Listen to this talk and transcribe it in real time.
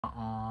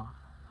I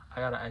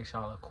gotta ask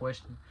y'all a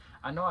question.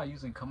 I know I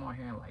usually come on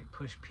here and like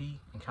push P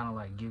and kind of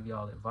like give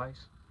y'all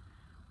advice,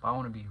 but I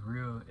want to be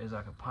real as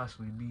I could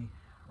possibly be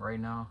right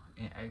now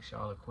and ask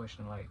y'all a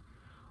question like,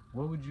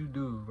 what would you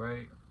do,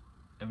 right?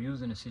 If you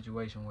was in a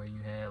situation where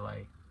you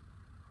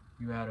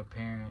had a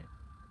parent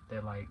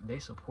that like they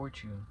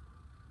support you,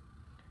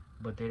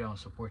 but they don't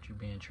support you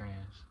being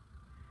trans.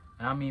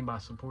 And I mean by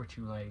support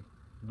you like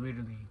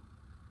literally,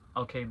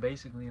 okay,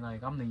 basically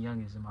like I'm the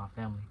youngest in my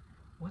family.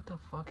 What the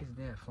fuck is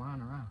that flying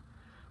around?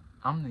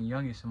 I'm the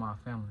youngest in my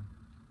family.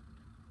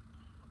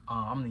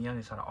 I'm the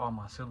youngest out of all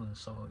my siblings,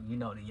 so you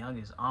know the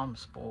youngest. I'm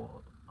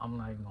spoiled. I'm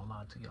not even gonna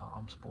lie to y'all.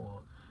 I'm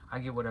spoiled. I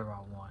get whatever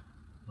I want.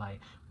 Like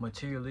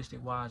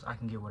materialistic wise, I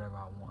can get whatever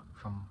I want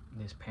from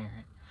this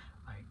parent.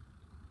 Like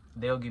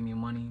they'll give me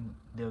money.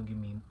 They'll give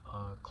me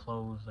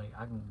clothes. Like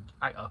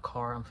a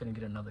car. I'm finna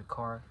get another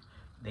car.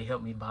 They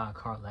helped me buy a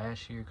car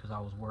last year because I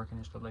was working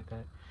and stuff like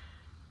that.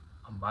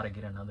 I'm about to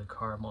get another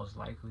car most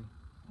likely.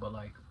 But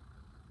like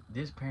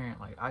this parent,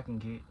 like I can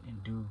get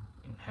and do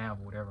and have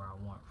whatever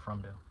I want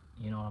from them.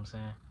 You know what I'm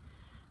saying?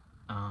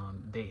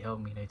 They help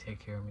me, they take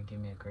care of me, give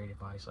me a great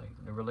advice. Like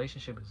the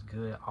relationship is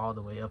good all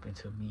the way up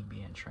until me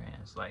being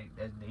trans. Like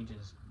that,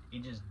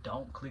 it just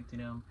don't click to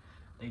them.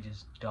 They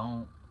just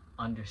don't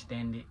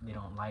understand it. They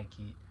don't like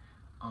it.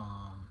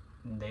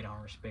 They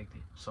don't respect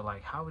it. So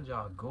like, how would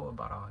y'all go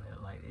about all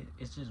that? Like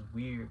it's just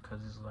weird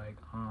because it's like,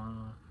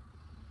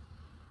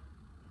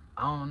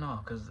 I don't know,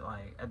 cause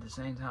like at the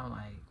same time,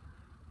 like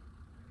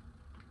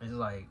it's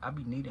like I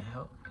be needing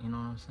help. You know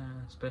what I'm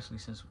saying? Especially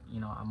since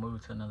I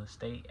moved to another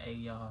state. Hey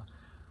y'all,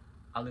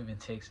 I live in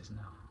Texas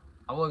now.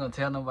 I wasn't gonna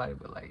tell nobody,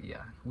 but like,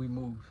 yeah, we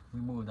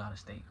moved out of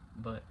state.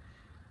 But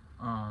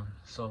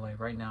so like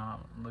right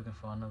now, I'm looking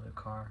for another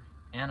car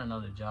and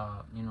another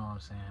job. You know what I'm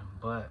saying?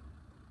 But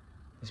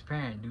his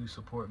parents do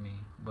support me,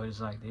 but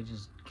it's like they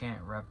just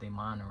can't wrap their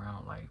mind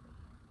around like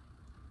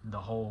the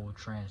whole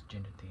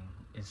transgender thing.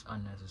 It's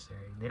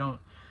unnecessary. They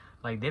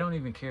don't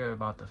even care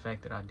about the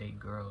fact that I date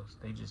girls.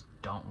 They just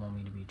don't want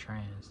me to be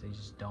trans. They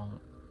just don't.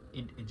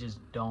 It just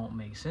don't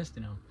make sense to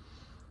them,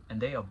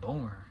 and they a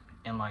boomer.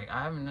 And like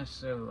I haven't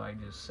necessarily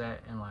like just sat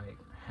and like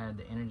had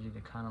the energy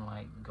to kind of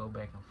like go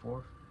back and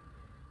forth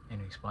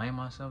and explain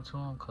myself to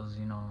them, because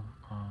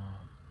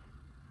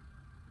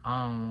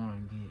I don't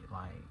want to get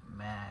like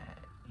mad.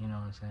 You know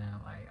what I'm saying?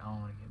 Like I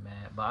don't want to get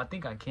mad, but I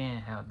think I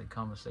can have the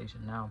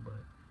conversation now. But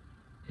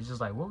it's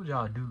just like, what would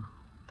y'all do?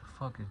 The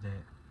fuck is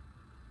that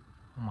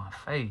on my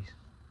face?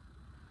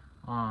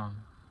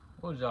 Um,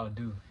 what would y'all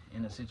do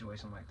in a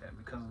situation like that?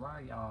 Because a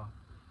lot of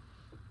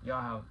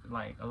y'all have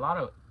like a lot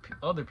of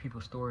other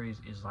people's stories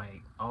is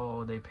like,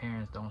 oh, their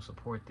parents don't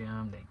support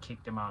them, they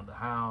kick them out of the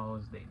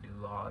house, they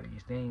do all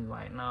these things.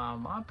 Like, nah,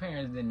 my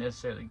parents didn't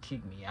necessarily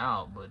kick me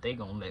out, but they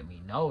gonna let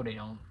me know they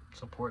don't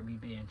support me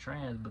being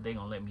trans, but they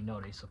gonna let me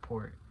know they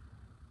support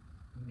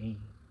me.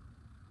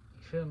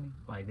 You feel me?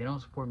 Like they don't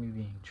support me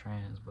being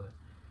trans, but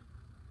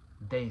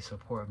they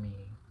support me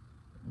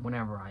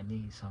whenever I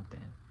need something,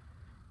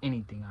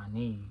 anything I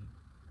need,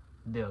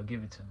 they'll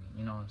give it to me.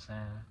 You know what I'm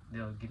saying?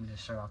 They'll give me the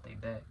shirt off their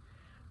back,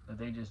 but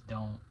they just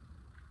don't.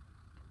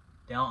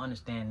 They don't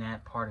understand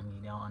that part of me.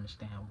 They don't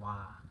understand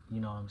why. You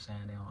know what I'm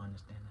saying? They don't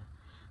understand that.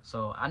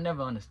 So I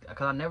never understand,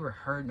 because I never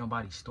heard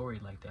nobody's story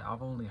like that.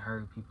 I've only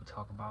heard people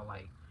talk about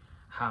like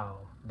how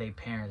their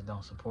parents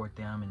don't support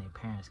them and their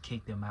parents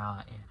kick them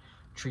out and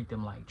treat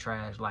them like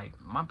trash. Like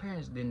my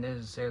parents didn't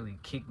necessarily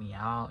kick me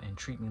out and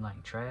treat me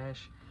like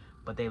trash,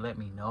 but they let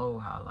me know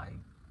how like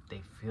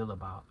they feel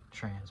about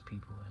trans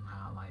people and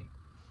how like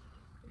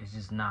it's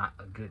just not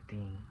a good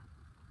thing.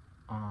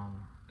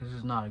 It's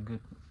just not a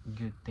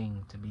good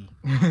thing to be.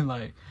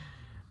 Like,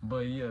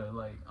 but yeah,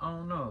 like I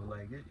don't know,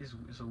 like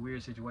it's a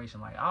weird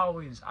situation. Like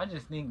I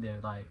just think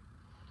that like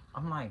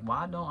I'm like,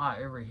 why don't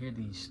I ever hear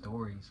these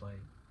stories?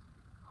 Like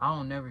I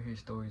don't never hear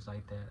stories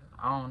like that.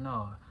 I don't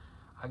know.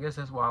 I guess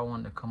that's why I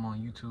wanted to come on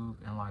YouTube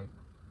and like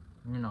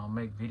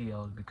make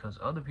videos, because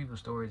other people's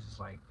stories is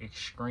like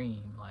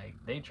extreme. Like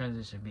they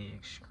transition be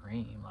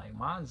extreme. Like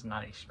mine's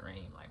not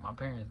extreme. Like my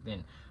parents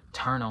didn't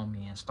turn on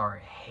me and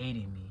start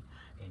hating me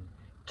and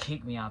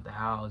kick me out the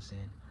house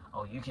and,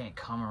 oh, you can't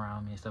come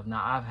around me and stuff.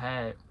 Now I've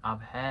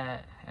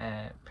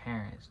had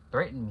parents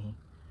threaten me,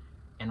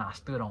 and I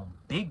stood on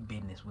big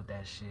business with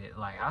that shit.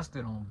 Like I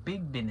stood on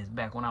big business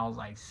back when I was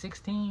like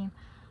 16.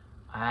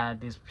 I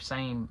had this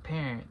same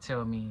parent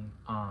tell me,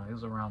 it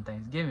was around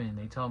Thanksgiving.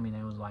 They told me,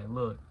 they was like,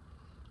 look,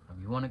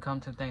 if you want to come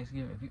to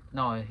Thanksgiving,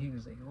 he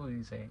was like, what did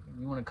he say?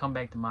 If you want to come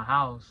back to my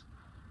house,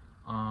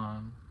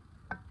 um,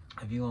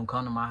 if you gonna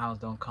come to my house,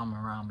 don't come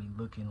around me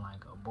looking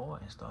like a boy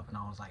and stuff. And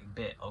I was like,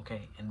 bet,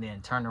 okay. And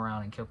then turned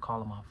around and kept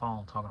calling my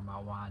phone, talking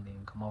about why I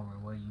didn't come over.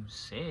 Well, you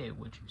said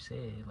what you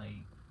said.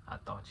 Like, I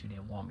thought you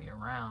didn't want me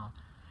around.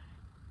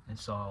 And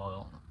so,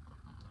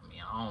 I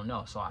mean, I don't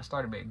know. So I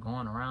started back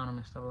going around them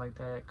and stuff like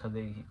that, because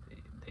they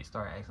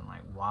started asking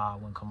like why I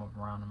wouldn't come up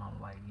around them. I'm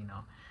like,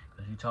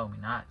 because you told me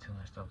not to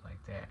and stuff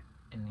like that.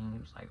 And then he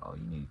was like, oh,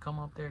 you need to come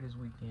up there this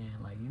weekend.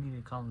 Like, you need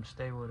to come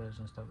stay with us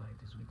and stuff like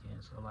this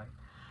weekend. So like,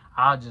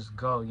 I'll just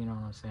go, you know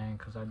what I'm saying?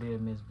 Because I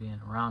did miss being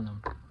around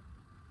them.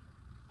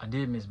 I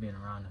did miss being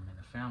around them and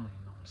the family,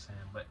 you know what I'm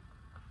saying? But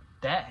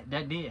that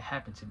did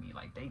happen to me.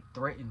 Like, they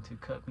threatened to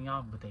cut me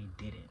off, but they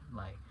didn't.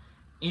 Like,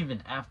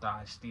 even after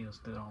I still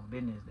stood on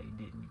business,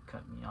 they didn't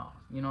cut me off.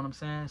 You know what I'm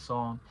saying?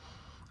 So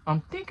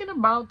I'm thinking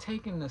about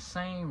taking the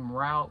same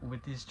route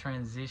with this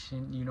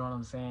transition. You know what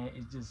I'm saying?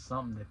 It's just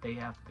something that they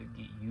have to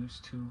get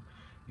used to.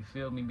 You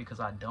feel me? Because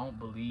I don't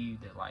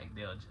believe that, like,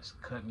 they'll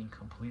just cut me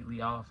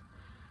completely off.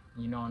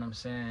 You know what I'm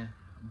saying?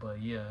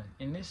 But yeah,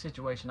 in this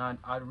situation,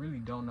 I really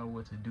don't know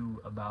what to do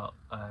about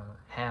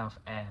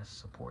half-ass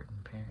supporting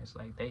parents.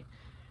 Like,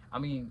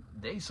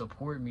 they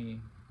support me,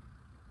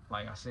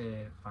 like I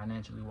said,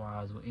 financially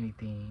wise, with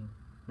anything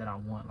that I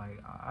want.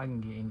 Like, I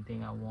can get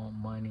anything I want,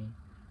 money,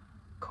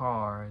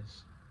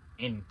 cars,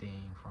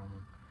 anything from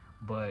them.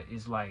 But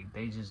it's like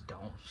they just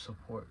don't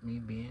support me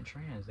being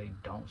trans. They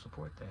don't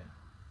support that.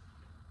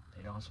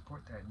 They don't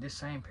support that. This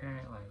same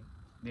parent, like,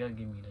 they'll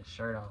give me the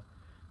shirt off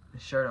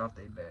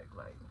their back.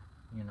 Like,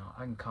 you know,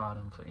 I can call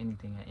them for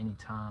anything at any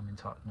time and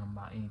talk to them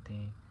about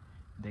anything.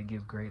 They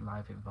give great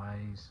life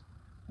advice.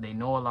 They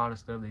know a lot of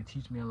stuff. They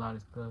teach me a lot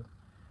of stuff,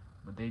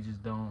 but they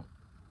just don't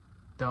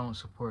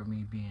support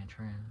me being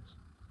trans.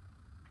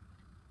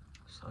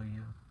 So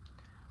yeah,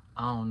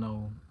 I don't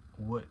know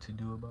what to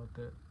do about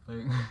that.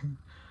 Like,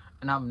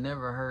 and I've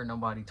never heard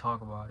nobody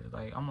talk about it.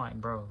 Like, I'm like,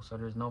 bro, so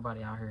there's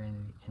nobody out here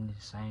in the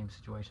same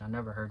situation. I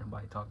never heard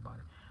nobody talk about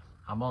it.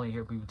 I've only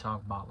heard people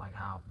talk about, like,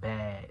 how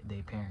bad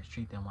their parents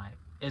treat them. Like,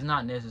 it's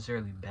not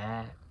necessarily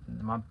bad.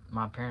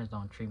 My parents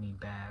don't treat me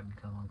bad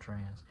because I'm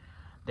trans.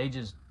 They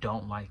just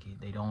don't like it.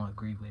 They don't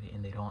agree with it,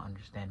 and they don't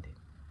understand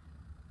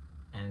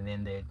it. And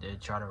then they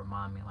try to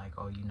remind me, like,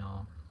 oh, you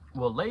know,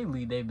 well,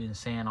 lately they've been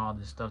saying all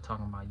this stuff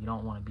talking about you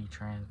don't want to be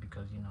trans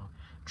because, you know,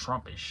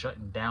 Trump is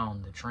shutting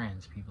down the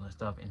trans people and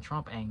stuff, and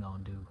Trump ain't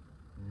gonna do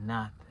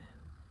nothing.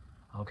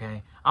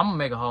 Okay, I'm gonna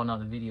make a whole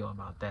nother video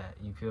about that.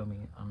 You feel me?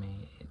 I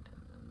mean,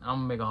 I'm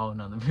gonna make a whole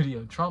nother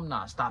video. Trump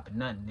not stopping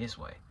nothing this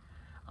way.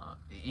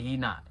 He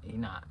not.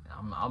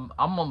 I'm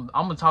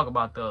gonna talk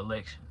about the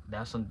election.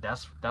 That's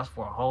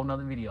for a whole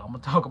nother video. I'm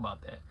gonna talk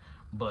about that.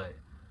 But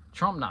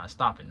Trump not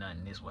stopping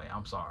nothing this way.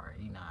 I'm sorry.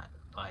 He not.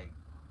 Like,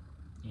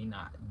 he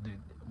not. Dude,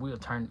 we'll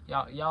turn.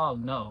 Y'all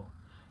know.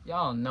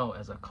 Y'all know,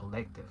 as a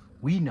collective,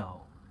 we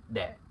know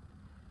that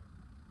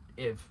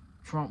if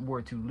Trump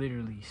were to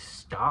literally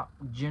stop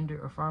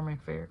gender affirming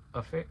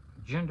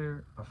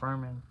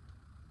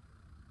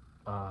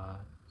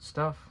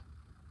stuff,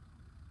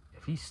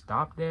 if he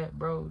stopped that,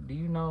 bro, do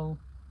you know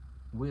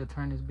we'll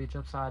turn this bitch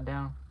upside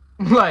down?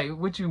 Like,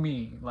 what you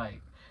mean? Like,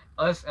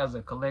 us as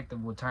a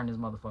collective will turn this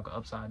motherfucker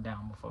upside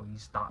down before he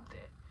stopped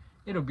that.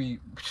 It'll be,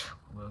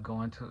 we'll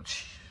go into,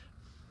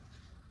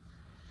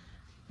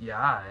 yeah,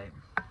 alright.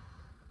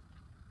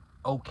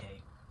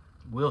 Okay,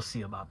 we'll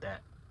see about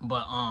that.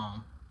 But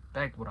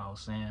back to what I was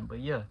saying. But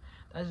yeah,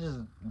 that's just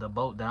the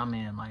boat that I'm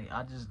in. Like,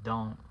 I just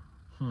don't.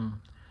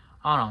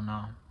 I don't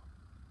know.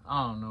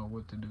 I don't know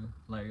what to do.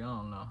 Like, I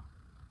don't know.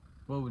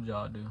 What would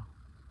y'all do?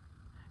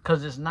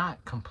 Cause it's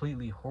not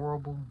completely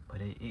horrible, but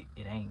it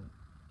ain't,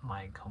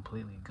 like,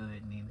 completely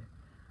good neither.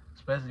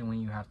 Especially when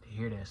you have to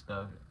hear that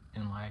stuff,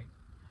 and, like,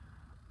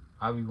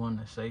 I be wanting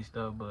to say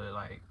stuff, but,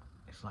 like,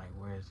 it's like,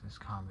 where's this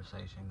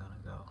conversation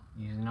gonna go?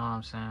 You know what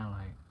I'm saying?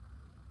 Like,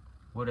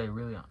 will they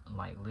really,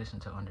 like, listen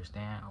to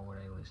understand, or will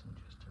they listen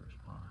just to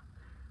respond?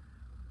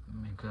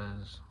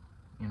 Because,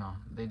 you know,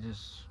 they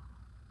just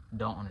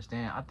don't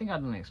understand. I think I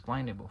didn't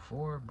explain it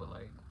before, but,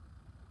 like,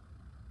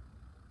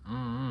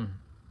 I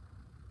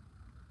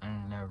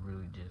ain't never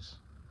really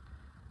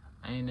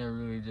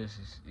just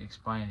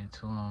explained it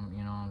to them.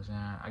 You know what I'm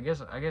saying?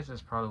 I guess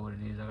that's probably what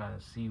it is. I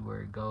gotta see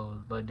where it goes.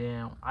 But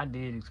then I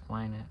did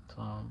explain it to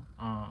them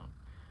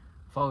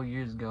 4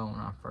 years ago when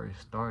I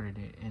first started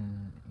it,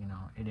 and, you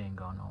know, it didn't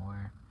go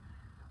nowhere.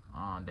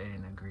 They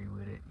didn't agree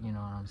with it. You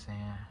know what I'm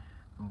saying?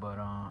 But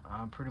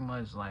I pretty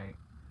much, like,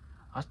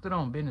 I stood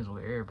on business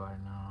with everybody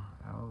now.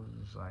 I was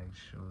just like,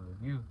 sure,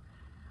 if you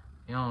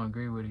don't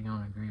agree with it, you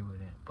don't agree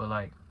with it. But,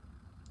 like,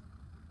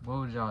 what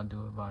would y'all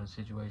do about a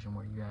situation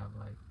where you have,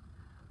 like,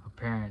 a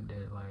parent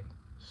that, like,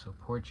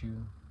 support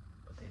you,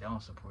 but they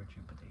don't support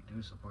you, but they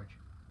do support you,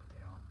 but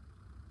they don't?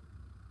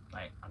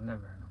 Like, I've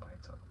never heard nobody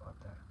talk about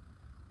that.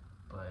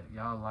 But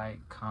y'all like,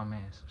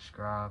 comment,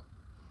 subscribe.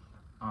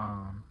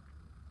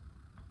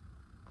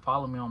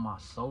 Follow me on my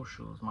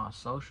socials.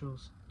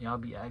 Y'all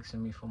be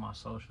asking me for my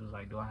socials.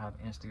 Like, do I have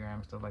Instagram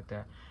and stuff like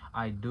that?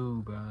 I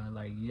do, bro.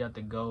 Like, you have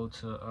to go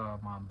to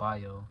my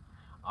bio.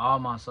 All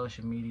my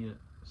social media,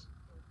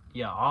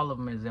 yeah, all of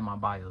them is in my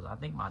bios. I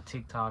think my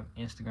TikTok,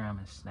 Instagram,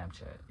 and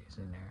Snapchat is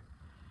in there.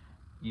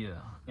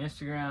 Yeah,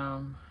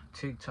 Instagram,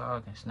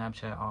 TikTok, and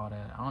Snapchat, all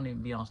that. I don't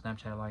even be on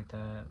Snapchat like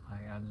that.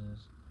 Like, I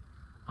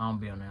don't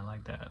be on there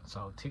like that.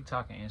 So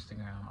TikTok and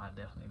Instagram, I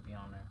definitely be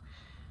on there.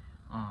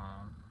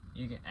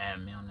 You can add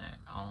me on that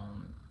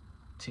on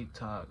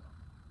TikTok,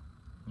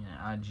 you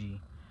know, IG.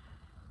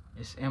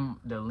 It's in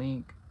the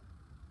links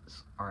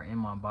are in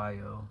my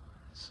bio.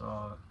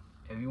 So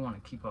if you want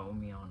to keep up with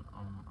me on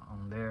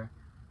there,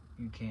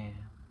 you can.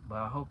 But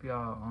I hope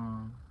y'all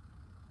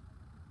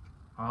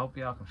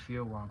can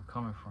feel where I'm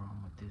coming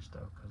from with this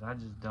stuff, cause I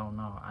just don't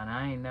know, and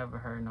I ain't never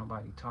heard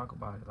nobody talk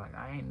about it. Like,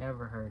 I ain't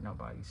never heard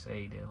nobody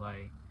say that,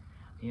 like,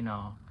 you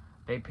know,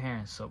 they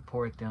parents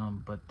support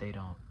them, but they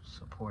don't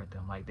support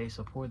them. Like, they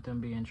support them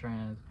being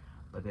trans,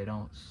 but they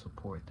don't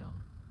support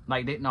them.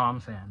 Like, I'm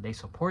saying they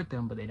support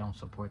them, but they don't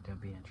support them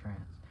being trans.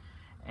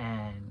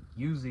 And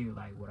usually,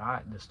 like,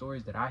 the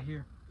stories that I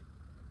hear,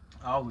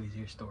 I always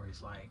hear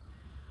stories like,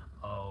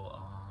 oh,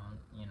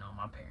 you know,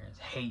 my parents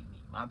hate me,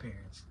 my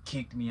parents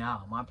kicked me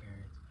out, my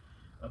parents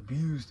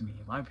abused me,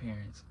 my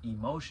parents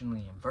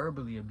emotionally and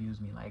verbally abused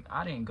me. Like,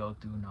 I didn't go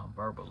through no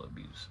verbal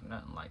abuse,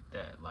 nothing like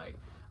that. Like,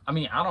 I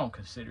mean, I don't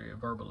consider it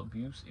verbal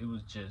abuse. It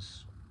was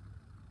just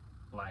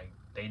like,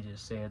 they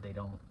just said they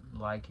don't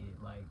like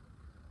it, like,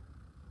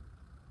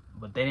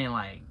 but they didn't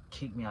like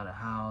kick me out of the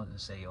house and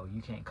say, oh,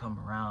 you can't come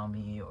around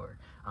me, or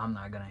I'm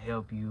not gonna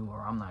help you,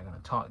 or I'm not gonna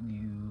talk to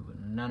you.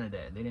 None of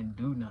that. They didn't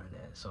do none of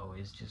that. So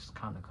it's just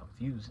kind of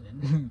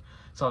confusing.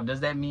 So does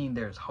that mean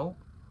there's hope?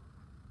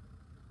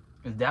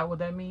 Is that what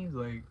that means?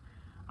 Like,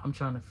 I'm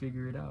trying to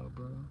figure it out,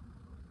 bro.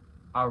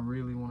 I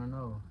really want to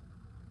know.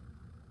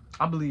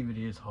 I believe it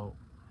is hope.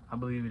 I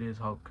believe it is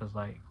hope, because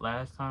like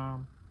last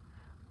time,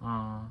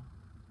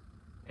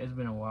 it's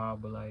been a while,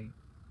 but like,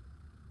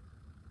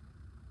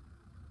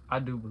 I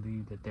do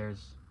believe that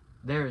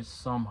there is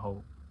some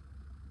hope.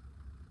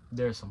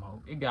 There's some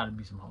hope. It gotta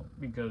be some hope,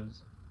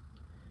 because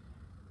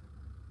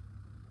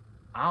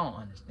I don't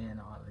understand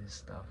all this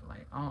stuff.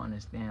 Like, I don't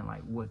understand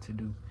like what to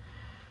do. You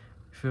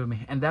feel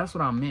me? And that's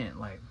what I meant.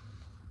 Like,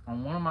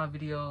 on one of my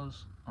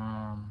videos,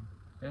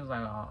 it was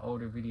like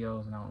older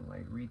videos, and I was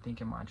like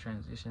rethinking my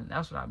transition.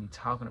 That's what I be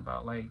talking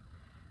about. Like,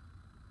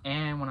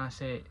 and when I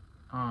said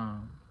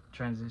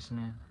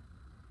transitioning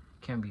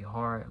can be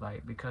hard,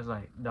 like, because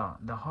like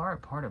the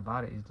hard part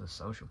about it is the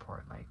social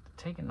part. Like,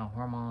 taking the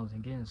hormones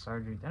and getting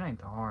surgery, that ain't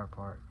the hard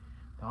part.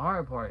 The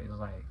hard part is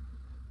like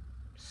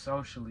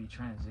socially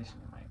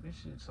transitioning. Like, this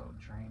shit's so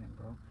draining,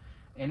 bro.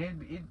 And it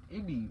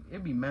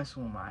be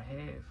messing with my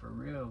head for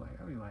real. Like,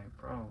 I be like,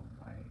 bro,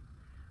 like,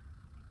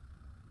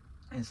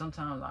 and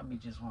sometimes I be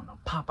just wanting to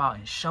pop out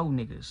and show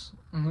niggas.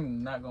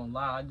 Not gonna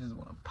lie, I just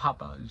want to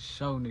pop out and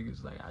show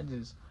niggas. Like,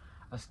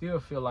 I still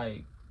feel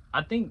like,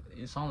 I think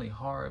it's only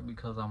hard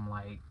because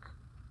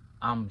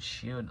I'm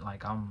shielding,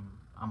 like I'm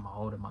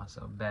holding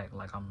myself back.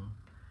 Like, I'm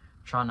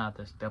trying not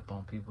to step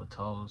on people's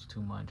toes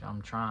too much.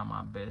 I'm trying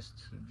my best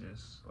to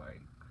just,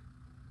 like,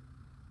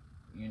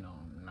 you know,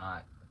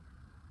 not,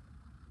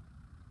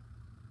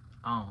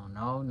 I don't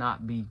know,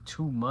 not be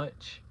too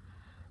much.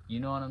 You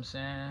know what I'm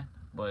saying?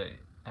 But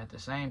at the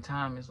same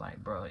time, it's like,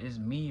 bro, it's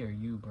me or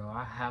you, bro.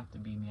 I have to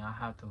be me. I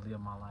have to live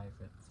my life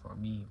for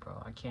me,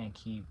 bro. I can't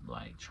keep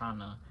like trying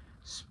to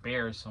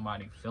spare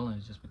somebody's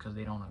feelings just because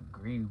they don't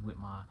agree with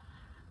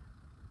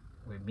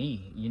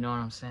me. You know what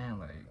I'm saying?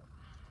 Like,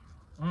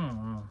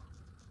 I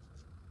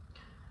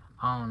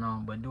don't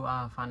know. But do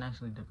I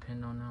financially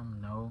depend on them?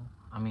 No.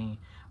 I mean,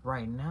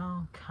 right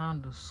now,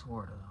 kind of,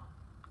 sort of.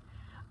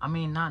 I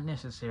mean, not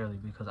necessarily,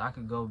 because I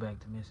could go back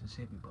to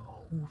Mississippi, but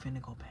who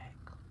finna go back?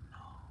 No,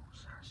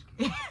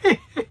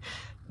 Sersky.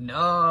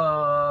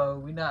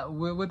 No, we not.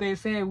 What they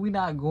said, we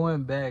not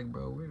going back,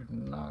 bro. We're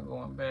not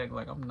going back.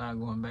 Like, I'm not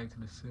going back to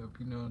the SIP.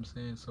 You know what I'm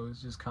saying? So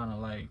it's just kind of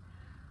like,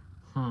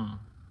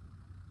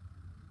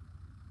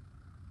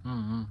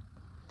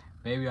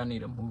 maybe I need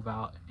to move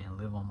out and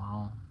live on my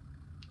own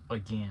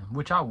again,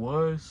 which I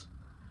was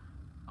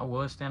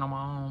staying on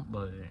my own,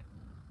 but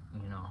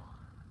you know,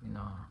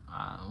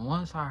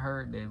 once I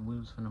heard that we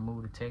was finna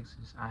move to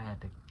Texas, I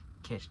had to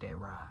catch that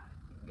ride.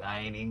 I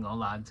ain't even gonna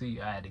lie to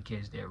you, I had to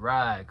catch that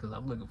ride, because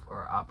I'm looking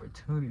for an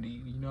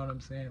opportunity. You know what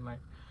I'm saying? Like,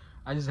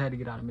 I just had to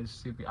get out of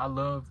Mississippi. I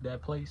love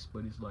that place,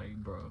 but it's like,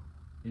 bro,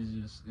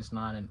 it's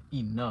not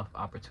enough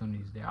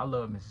opportunities there. I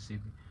love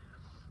Mississippi.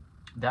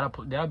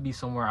 That'll be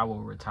somewhere I will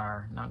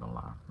retire. Not gonna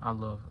lie,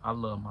 I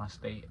love my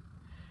state.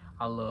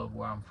 I love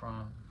where I'm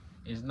from.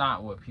 It's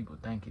not what people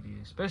think it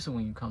is, especially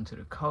when you come to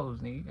the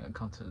coast, nigga. You gotta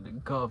come to the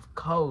Gulf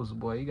Coast,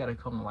 boy. You gotta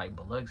come to like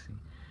Biloxi,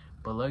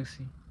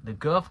 the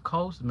Gulf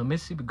Coast, the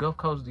Mississippi Gulf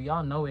Coast. Do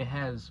y'all know it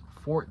has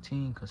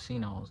 14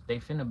 casinos? They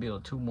finna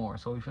build 2 more,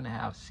 so we finna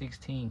have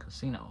 16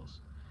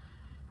 casinos.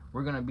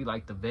 We're gonna be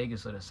like the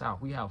Vegas of the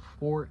South. We have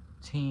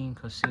 14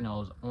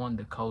 casinos on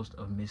the coast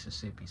of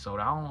Mississippi. So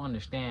I don't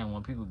understand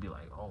when people be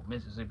like, "Oh,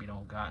 Mississippi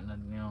don't got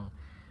nothing."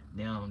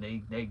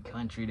 They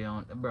country, they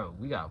don't, bro.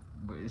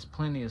 It's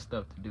plenty of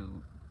stuff to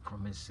do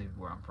from Mississippi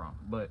where I'm from,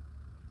 but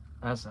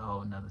that's a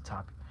whole nother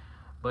topic.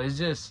 But it's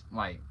just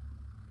like,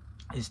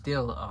 it's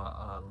still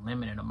a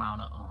limited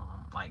amount of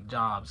like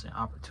jobs and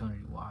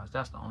opportunity wise.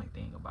 That's the only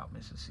thing about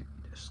Mississippi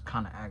that's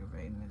kind of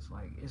aggravating. It's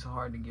like, it's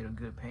hard to get a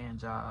good paying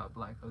job,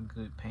 like a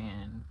good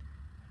paying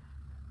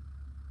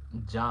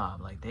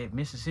job like that.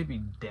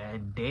 Mississippi,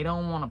 they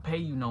don't want to pay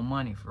you no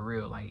money for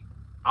real. Like,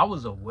 I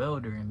was a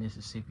welder in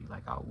Mississippi.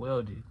 Like, I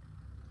welded.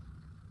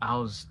 I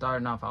was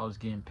starting off, I was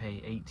getting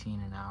paid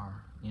 $18 an hour.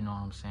 You know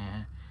what I'm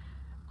saying?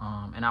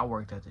 And I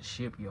worked at the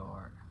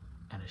shipyard.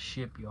 at a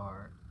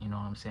shipyard, you know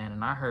what I'm saying?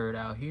 And I heard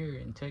out here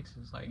in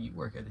Texas, like, you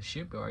work at the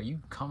shipyard, you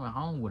coming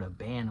home with a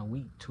band a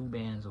week, 2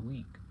 bands a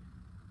week.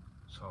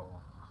 So,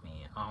 I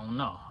mean, I don't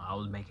know. I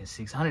was making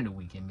 600 a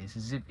week in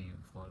Mississippi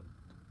for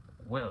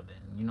welding,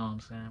 you know what I'm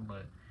saying?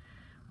 But,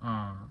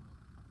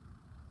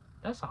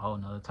 that's a whole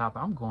nother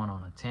topic. I'm going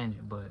on a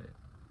tangent, but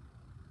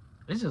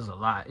it's just a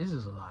lot. It's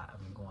just a lot I've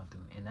been going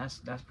through. And that's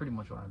pretty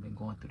much what I've been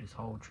going through this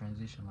whole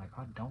transition. Like,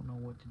 I don't know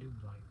what to do.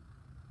 Like,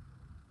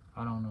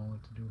 I don't know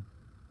what to do.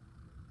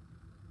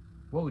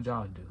 What would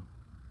y'all do?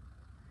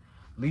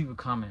 Leave a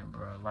comment,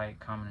 bro. Like,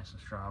 comment, and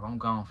subscribe. I'm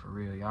gone for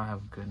real. Y'all have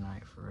a good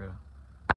night, for real.